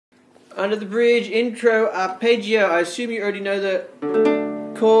Under the Bridge, intro, arpeggio. I assume you already know the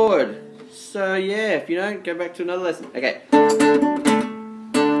chord. So yeah, if you don't, go back to another lesson. Okay.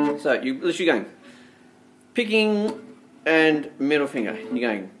 So you're literally going picking and middle finger. You're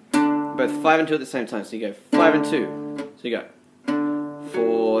going both 5 and 2 at the same time. So you go 5 and 2. So you go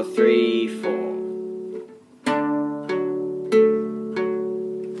 4, 3, 4.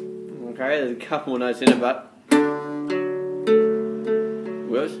 Okay, there's a couple more notes in it, but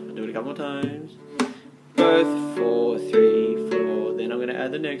worse. I'll do it a couple of times. Both 4, 3, 4. Then I'm going to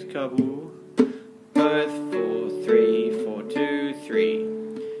add the next couple. Both 4, 3, 4, 2, 3.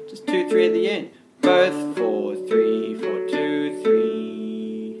 Just 2, 3 at the end. Both 4, 3, 4, 2,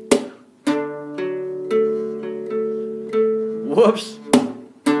 3. Whoops.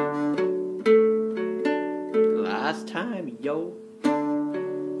 Last time, yo.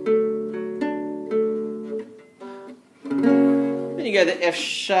 Then you go the F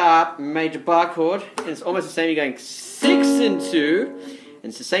sharp major bar chord, and it's almost the same. You're going 6 and 2, and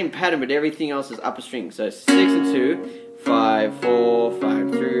it's the same pattern, but everything else is upper string. So 6 and 2, 5, 4,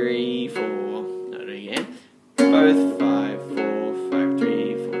 5, 3, 4. No, do it again. Both 5, 4, 5,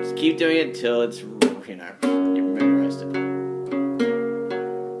 3, 4. Just keep doing it until it's, you know, you memorized it.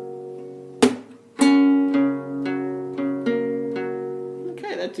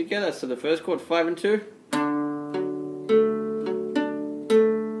 Okay, that together. So the first chord 5 and 2.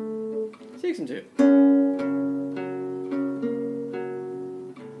 6 and 2.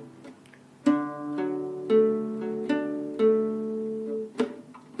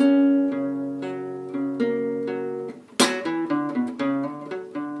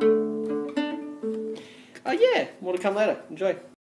 Oh yeah, more to come later. Enjoy.